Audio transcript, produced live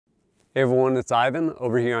Hey everyone, it's Ivan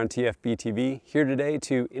over here on TFBTV, here today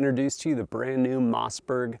to introduce to you the brand new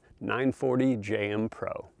Mossberg 940 JM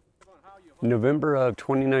Pro. In November of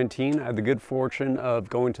 2019, I had the good fortune of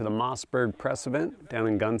going to the Mossberg press event down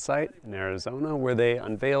in Gunsight in Arizona, where they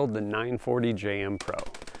unveiled the 940 JM Pro.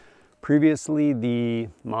 Previously, the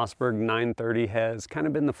Mossberg 930 has kind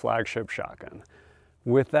of been the flagship shotgun.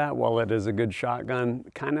 With that, while it is a good shotgun,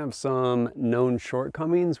 kind of some known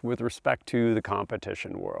shortcomings with respect to the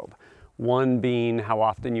competition world. One being how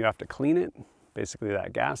often you have to clean it, basically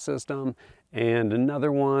that gas system, and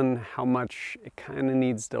another one, how much it kind of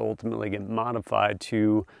needs to ultimately get modified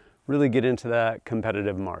to really get into that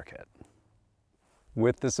competitive market.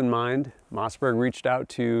 With this in mind, Mossberg reached out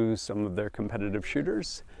to some of their competitive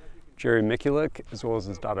shooters, Jerry Mikulik, as well as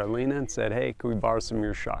his daughter Lena, and said, hey, can we borrow some of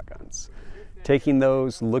your shotguns? Taking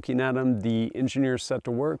those, looking at them, the engineers set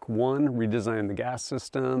to work, one, redesigning the gas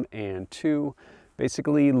system, and two,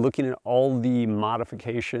 basically looking at all the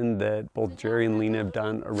modification that both Jerry and Lena have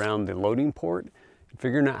done around the loading port, and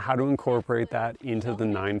figuring out how to incorporate that into the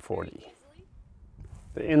 940.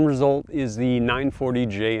 The end result is the 940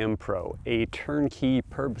 JM Pro, a turnkey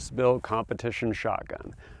purpose-built competition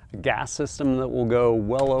shotgun. A gas system that will go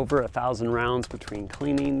well over 1,000 rounds between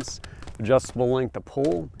cleanings, adjustable length of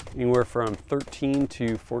pull, anywhere from 13 to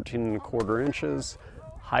 14.25 inches,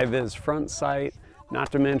 high-vis front sight, not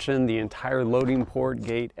to mention the entire loading port,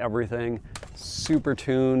 gate, everything, super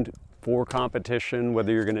tuned for competition,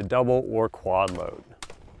 whether you're gonna double or quad load.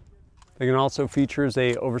 The gun also features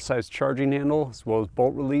a oversized charging handle as well as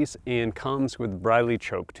bolt release and comes with Briley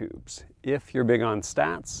choke tubes. If you're big on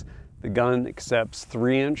stats, the gun accepts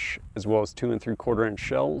 3-inch as well as 2.75-inch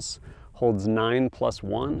shells, holds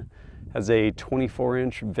 9+1, has a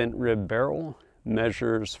 24-inch vent rib barrel,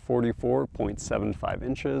 measures 44.75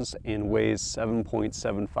 inches, and weighs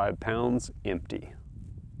 7.75 pounds empty.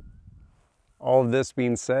 All of this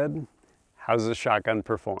being said, how does this shotgun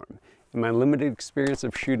perform? In my limited experience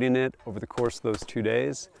of shooting it over the course of those 2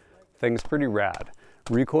 days, things pretty rad.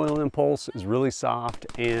 Recoil impulse is really soft,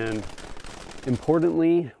 and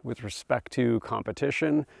importantly, with respect to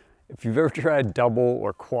competition, if you've ever tried double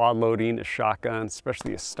or quad loading a shotgun,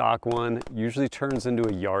 especially a stock one, it usually turns into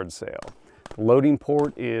a yard sale. The loading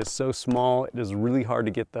port is so small, it is really hard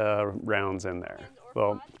to get the rounds in there.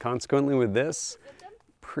 Well, consequently with this,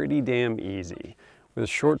 pretty damn easy. With a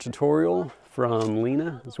short tutorial from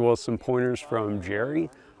Lena, as well as some pointers from Jerry,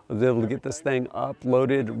 I was able to get this thing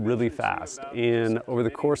uploaded really fast. And over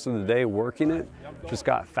the course of the day working it, just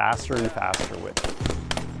got faster and faster with it.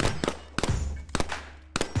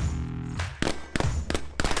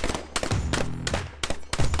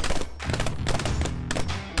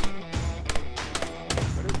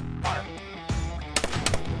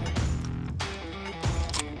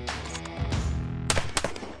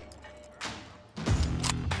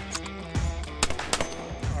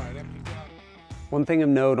 One thing of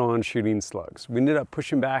note on shooting slugs, we ended up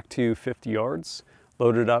pushing back to 50 yards,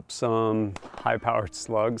 loaded up some high-powered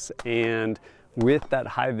slugs, and with that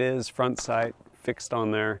high-vis front sight fixed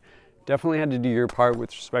on there, definitely had to do your part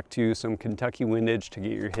with respect to some Kentucky windage to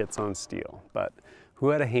get your hits on steel. But who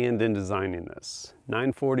had a hand in designing this?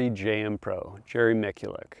 940 JM Pro, Jerry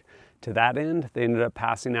Mikulik. To that end, they ended up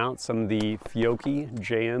passing out some of the Fiocchi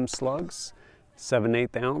JM slugs,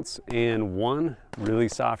 7/8 ounce, and one, really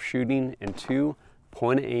soft shooting, and two,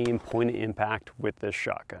 point of aim, point of impact with this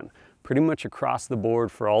shotgun. Pretty much across the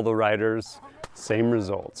board for all the riders, same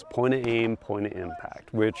results, point of aim, point of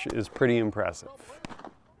impact, which is pretty impressive.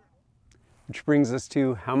 Which brings us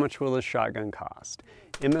to how much will this shotgun cost?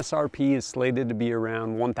 MSRP is slated to be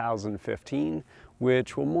around $1,015,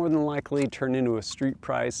 which will more than likely turn into a street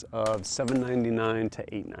price of $799 to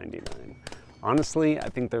 $899. Honestly, I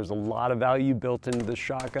think there's a lot of value built into this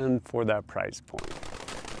shotgun for that price point.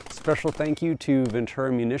 Special thank you to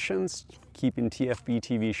Ventura Munitions, keeping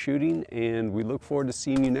TFBTV shooting, and we look forward to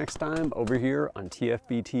seeing you next time over here on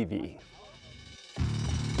TFBTV.